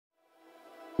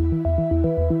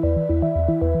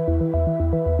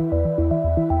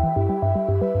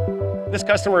This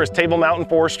customer is Table Mountain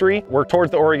Forestry. We're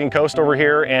towards the Oregon coast over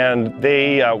here, and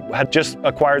they had just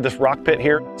acquired this rock pit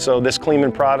here. So this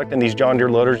Kleemann product and these John Deere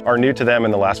loaders are new to them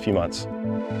in the last few months.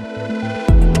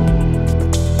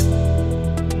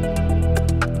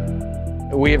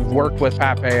 We've worked with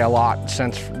Pape a lot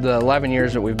since the 11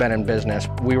 years that we've been in business.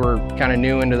 We were kind of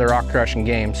new into the rock crushing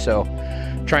game, so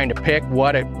trying to pick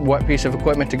what piece of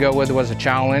equipment to go with was a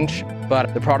challenge.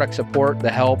 But the product support,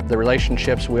 the help, the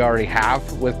relationships we already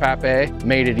have with Pape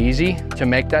made it easy to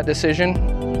make that decision.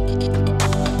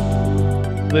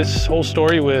 This whole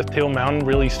story with Table Mountain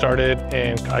really started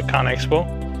at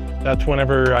ConExpo. That's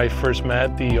whenever I first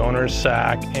met the owners,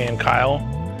 Zach and Kyle.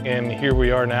 And here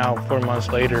we are now, 4 months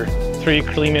later. 3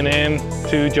 Kleemann in,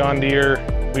 2 John Deere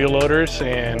wheel loaders,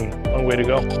 and 1 way to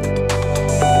go.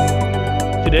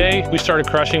 Today, we started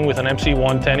crushing with an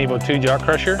MC110 Evo 2 jaw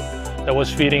crusher that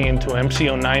was feeding into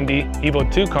MC090 Evo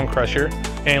 2 cone crusher.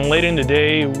 And late in the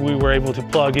day, we were able to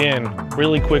plug in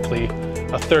really quickly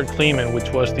a 3rd Kleemann,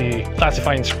 which was the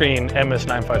classifying screen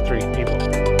MS953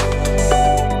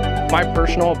 Evo. My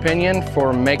personal opinion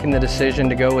for making the decision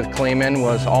to go with Kleemann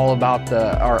was all about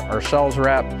our sales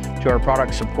rep, to our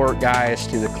product support guys,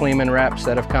 to the Kleemann reps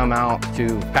that have come out,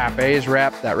 to Pape's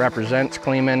rep that represents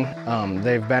Kleemann.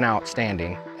 They've been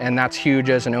outstanding, and that's huge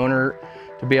as an owner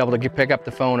to be able to pick up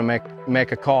the phone and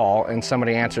make a call and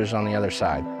somebody answers on the other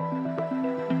side.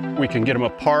 We can get them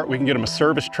a part, we can get them a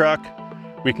service truck,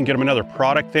 we can get them another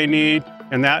product they need,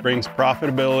 and that brings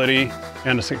profitability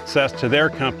and a success to their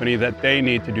company that they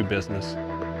need to do business.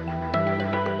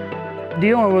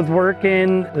 Dealing with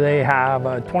Wirtgen, they have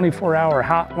a 24-hour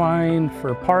hotline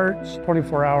for parts,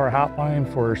 24-hour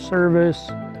hotline for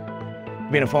service.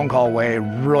 Being a phone call away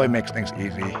really makes things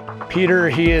easy. Peter,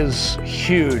 he is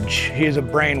huge. He is a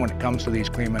brain when it comes to these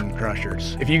Kleemann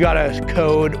crushers. If you got a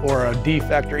code or a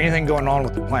defect or anything going on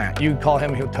with the plant, you call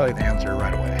him, he'll tell you the answer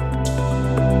right away.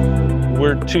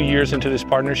 We're 2 years into this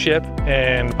partnership,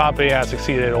 and Pape has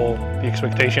exceeded all the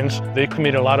expectations. They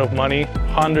committed a lot of money,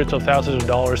 hundreds of thousands of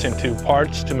dollars into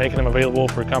parts to make them available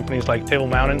for companies like Table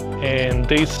Mountain, and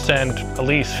they sent at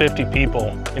least 50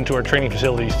 people into our training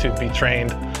facilities to be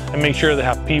trained and make sure they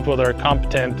have people that are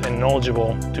competent and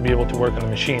knowledgeable to be able to work on the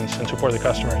machines and support the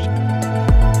customers.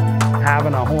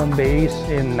 Having a home base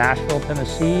in Nashville,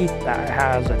 Tennessee that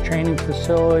has a training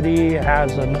facility,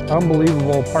 has an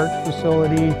unbelievable parts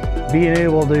facility, being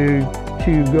able to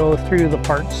go through the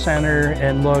parts center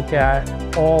and look at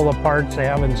all the parts they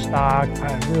have in stock,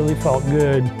 I really felt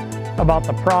good about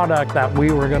the product that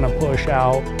we were going to push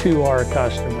out to our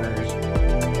customers.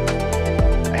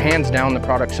 Hands down, the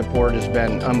product support has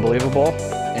been unbelievable,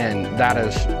 and that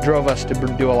has drove us to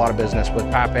do a lot of business with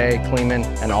Pape, Kleemann,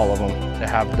 and all of them, to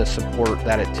have the support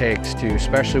that it takes to,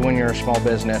 especially when you're a small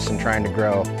business and trying to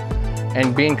grow,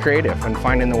 and being creative and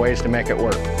finding the ways to make it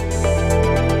work.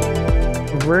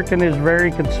 Wirtgen is very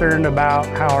concerned about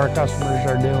how our customers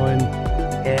are doing,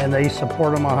 and they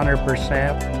support them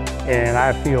 100%, and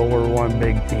I feel we're one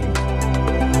big team.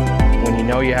 When you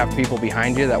know you have people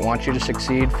behind you that want you to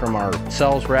succeed, from our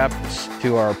sales reps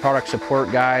to our product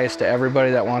support guys to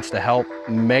everybody that wants to help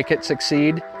make it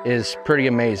succeed, is pretty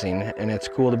amazing. And it's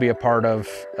cool to be a part of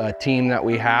a team that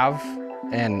we have,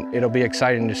 and it'll be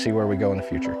exciting to see where we go in the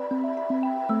future.